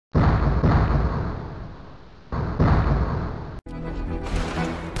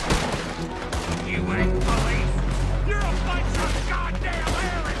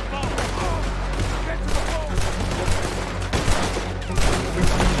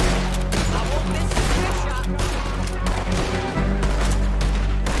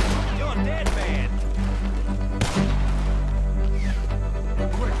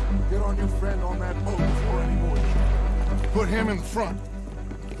in the front.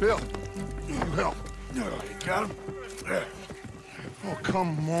 Bill, you help. You got him? Yeah. Oh,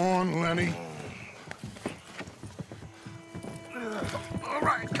 come on, Lenny. All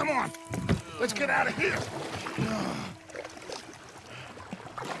right, come on. Let's get out of here.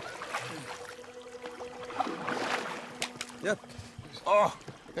 Yep. Oh,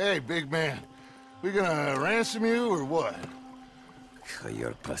 hey, big man. We gonna ransom you or what?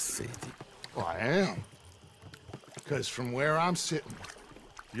 You're pathetic. Well, I am. Because from where I'm sitting,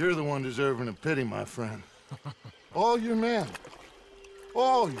 you're the one deserving of pity, my friend. All your men,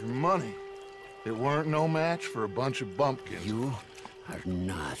 all your money, it weren't no match for a bunch of bumpkins. You are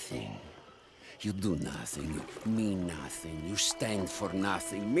nothing. You do nothing. You mean nothing. You stand for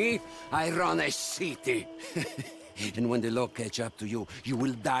nothing. Me, I run a city. And when the law catch up to you, you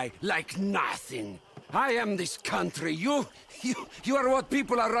will die like nothing. I am this country. You are what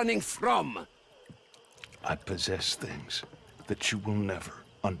people are running from. I possess things that you will never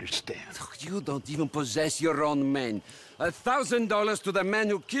understand. You don't even possess your own men. $1,000 to the man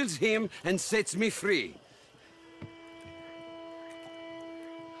who kills him and sets me free.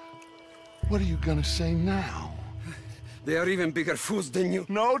 What are you gonna say now? They are even bigger fools than you.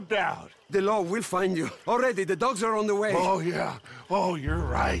 No doubt. The law will find you. Already, the dogs are on the way. Oh, yeah. Oh, you're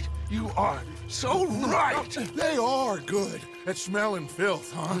right. You are so right. They are good at smelling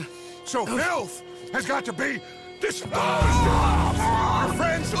filth, huh? So filth has got to be disposed of. Your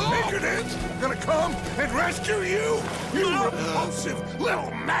friends, the Patriots, gonna come and rescue you, you repulsive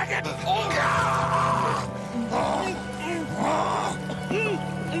little maggot.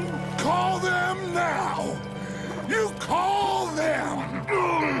 Call them now. You call them.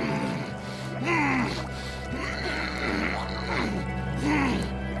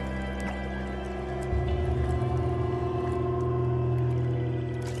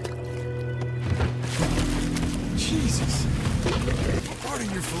 Jesus. Part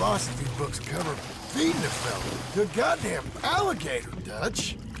of your philosophy books cover feeding a fella to a goddamn alligator,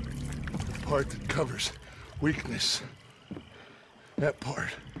 Dutch. Part that covers weakness. That part.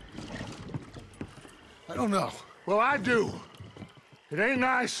 I don't know. Well, I do. It ain't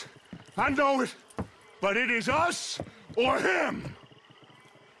nice. I know it. But it is us or him.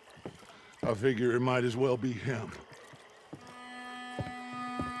 I figure it might as well be him.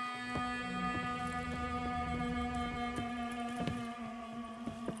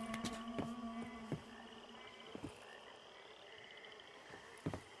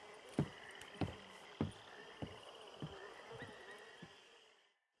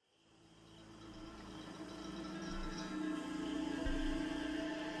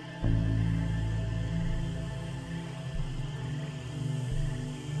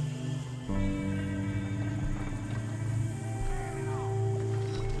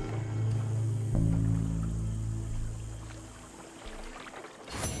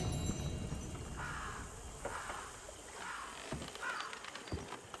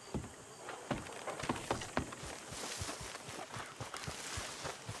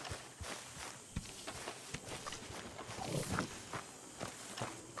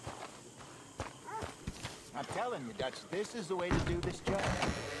 I'm telling you, Dutch, this is the way to do this job.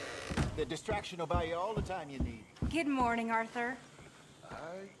 The distraction will buy you all the time you need. Good morning, Arthur. I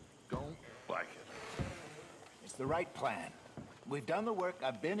don't like it. It's the right plan. We've done the work.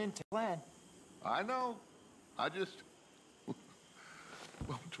 I've been into plan. I know. I just...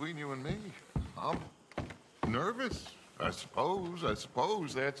 Well, between you and me, I'm nervous. I suppose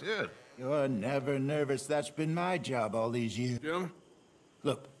that's it. You're never nervous. That's been my job all these years. Gentlemen?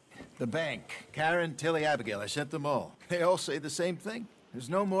 Look, the bank, Karen, Tilly, Abigail, I sent them all. They all say the same thing. There's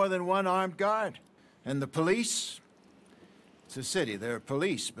no more than one armed guard. And the police? It's a city, there are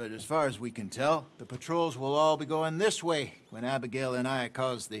police, but as far as we can tell, the patrols will all be going this way when Abigail and I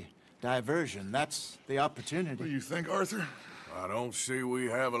cause the diversion. That's the opportunity. What do you think, Arthur? I don't see we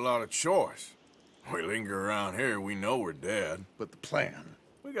have a lot of choice. We linger around here, we know we're dead. But the plan?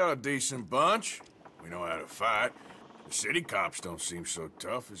 We got a decent bunch. We know how to fight. The city cops don't seem so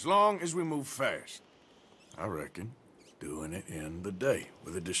tough as long as we move fast. I reckon doing it in the day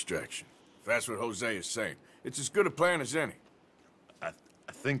with a distraction. If that's what Jose is saying, it's as good a plan as any. I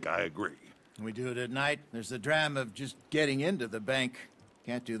think I agree. We do it at night. There's the drama of just getting into the bank.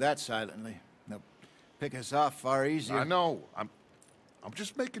 Can't do that silently. They'll pick us off far easier. I know. I'm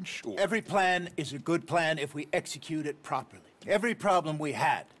just making sure. Every plan is a good plan if we execute it properly. Every problem we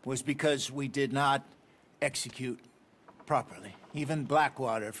had was because we did not execute properly. Even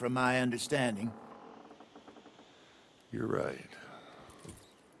Blackwater, from my understanding. You're right.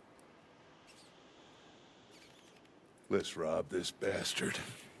 Let's rob this bastard.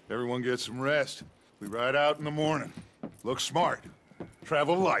 Everyone get some rest. We ride out in the morning. Look smart.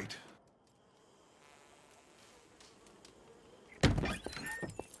 Travel light.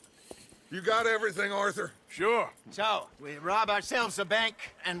 You got everything, Arthur? Sure. So, we rob ourselves a bank,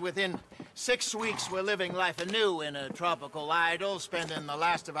 and within 6 weeks we're living life anew in a tropical idyll, spending the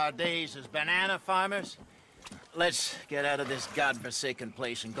last of our days as banana farmers. Let's get out of this godforsaken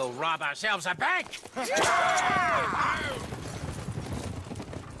place and go rob ourselves a bank!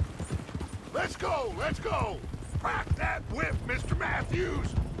 Let's go, let's go! Crack that whip, Mr. Matthews!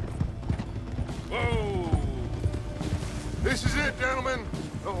 Whoa! This is it, gentlemen.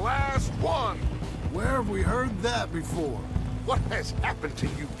 The last one. Where have we heard that before? What has happened to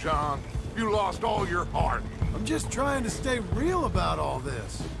you, John? You lost all your heart. I'm just trying to stay real about all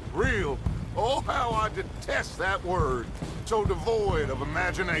this. Real? Oh, how I detest that word. So devoid of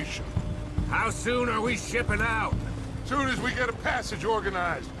imagination. How soon are we shipping out? Soon as we get a passage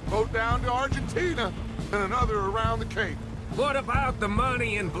organized. Boat down to Argentina, and another around the Cape. What about the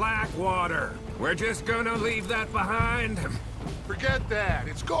money in Blackwater? We're just gonna leave that behind? Forget that.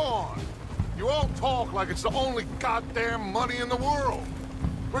 It's gone. You all talk like it's the only goddamn money in the world.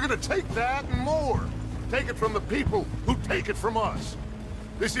 We're gonna take that and more. Take it from the people who take it from us.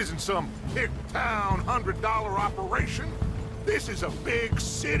 This isn't some hick-town $100 operation. This is a big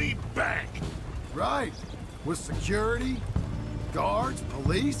city bank. Right. With security, guards,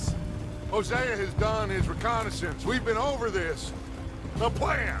 police. Hosea has done his reconnaissance. We've been over this. The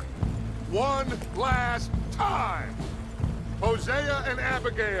plan. One last time. Hosea and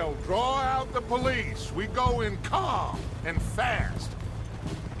Abigail draw out the police. We go in calm and fast.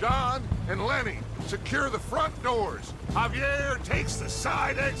 John and Lenny secure the front doors. Javier takes the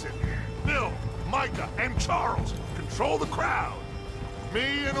side exit. Bill, Micah, and Charles control the crowd.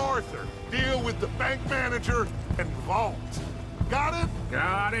 Me and Arthur deal with the bank manager and vault. Got it?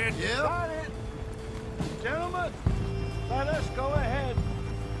 Got it? Yep. Got it! Gentlemen, let us go ahead.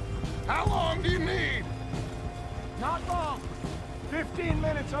 How long do you need? Not long. 15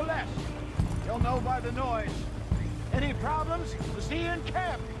 minutes or less. You'll know by the noise. Any problems? We'll see you in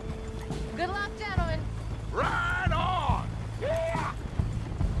camp. Good luck, gentlemen. Right on! Yeah!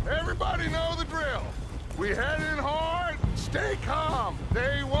 Everybody know the drill. We head in hard, stay calm.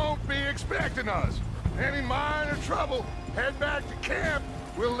 They won't be expecting us. Any minor trouble, head back to camp.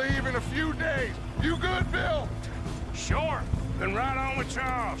 We'll leave in a few days. You good, Bill? Sure. Then right on with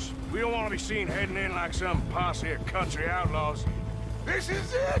Charles. We don't want to be seen heading in like some posse of country outlaws. This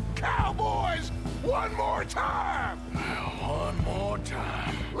is it, cowboys! One more time! One more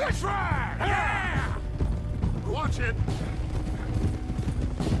time. Let's ride! Yeah! Watch it.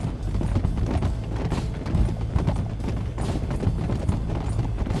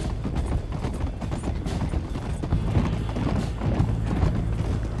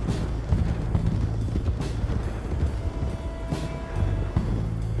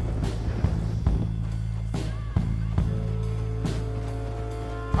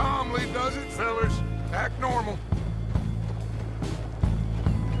 Calmly does it, fellas. Act normal.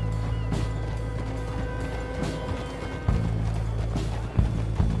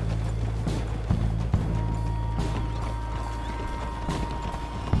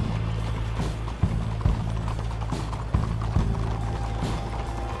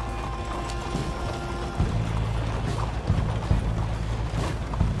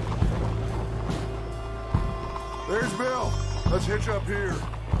 There's Bill. Let's hitch up here.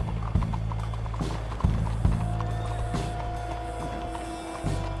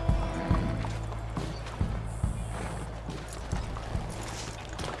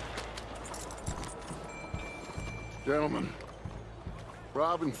 Gentlemen,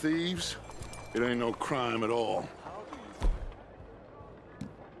 robbing thieves, it ain't no crime at all.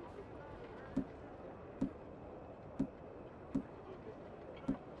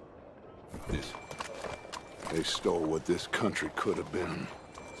 They stole what this country could have been.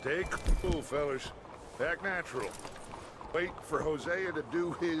 Stay cool, fellas. Act natural. Wait for Hosea to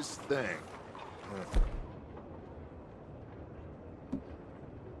do his thing.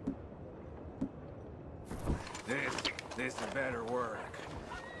 This is better work.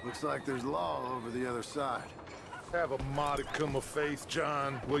 Looks like there's law over the other side. Have a modicum of faith,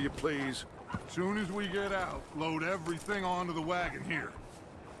 John, will you please? Soon as we get out, load everything onto the wagon here.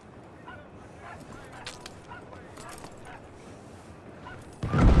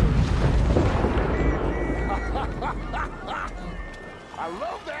 I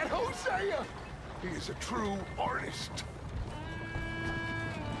love that Hosea! He is a true artist.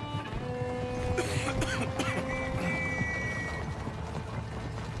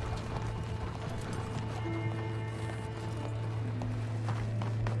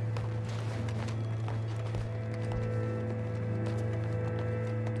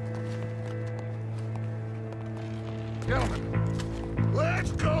 Gentlemen,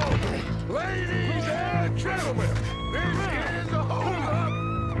 let's go! Ladies and gentlemen, this is a hold-up!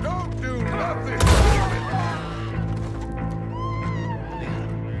 Don't do nothing!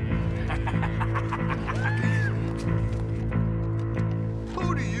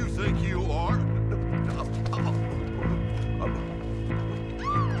 Who do you think you are?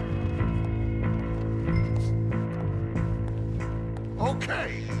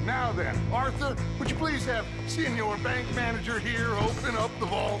 Okay, now then, Arthur, would you please have Senior Bank Manager here open up the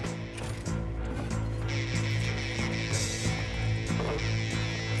vault?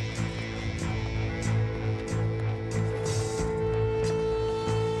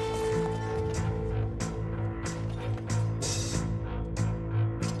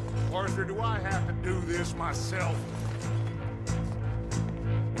 Arthur, do I have to do this myself?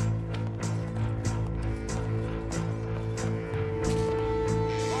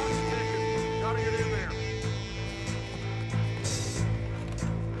 Gotta get in there.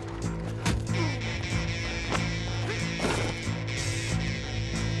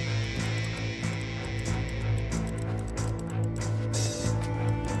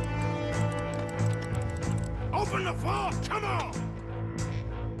 Open the vault! Come on!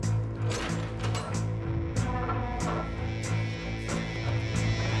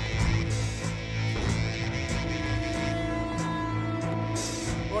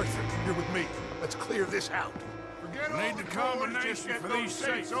 Arthur, you're with me. Let's clear this out. Forget Need the combination for these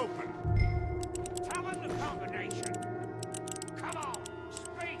safes open. Tell him the combination. Come on,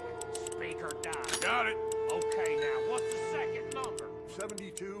 speak. Speak or die. Got it. Okay, now, what's the second number?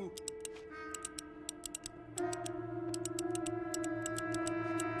 72.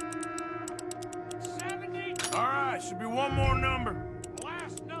 All right, should be one more number.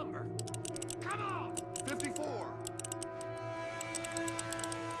 Last number. Come on. 54.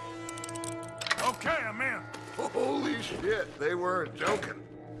 Okay, I'm in. Holy shit, they weren't joking.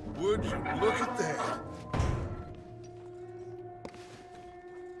 Would you look at that?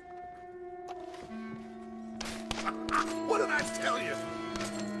 What did I tell you?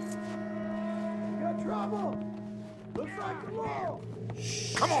 Got trouble! Looks like the law!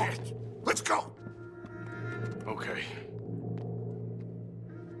 Come on, let's go. Okay.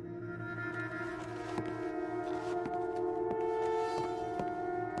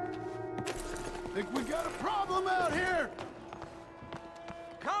 Think we got a problem out here!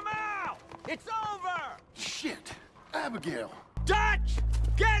 Come out! It's over! Shit! Abigail! Dutch!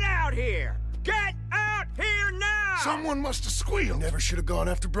 Get out here! Get out here now! Someone must have squealed. Never should have gone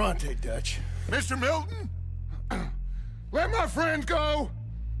after Bronte, Dutch. Mr. Milton, let my friend go.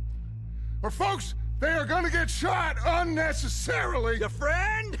 Or folks, they are gonna get shot unnecessarily. Your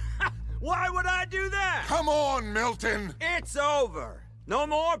friend? Why would I do that? Come on, Milton. It's over. No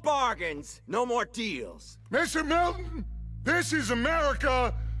more bargains, no more deals. Mr. Milton, this is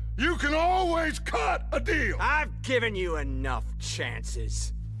America. You can always cut a deal. I've given you enough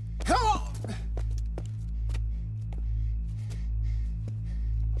chances. Come on!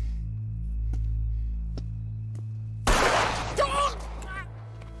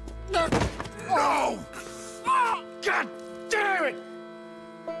 No! God damn it!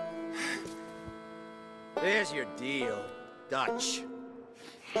 There's your deal, Dutch.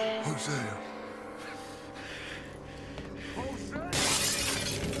 Hosea.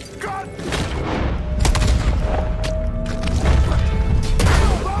 God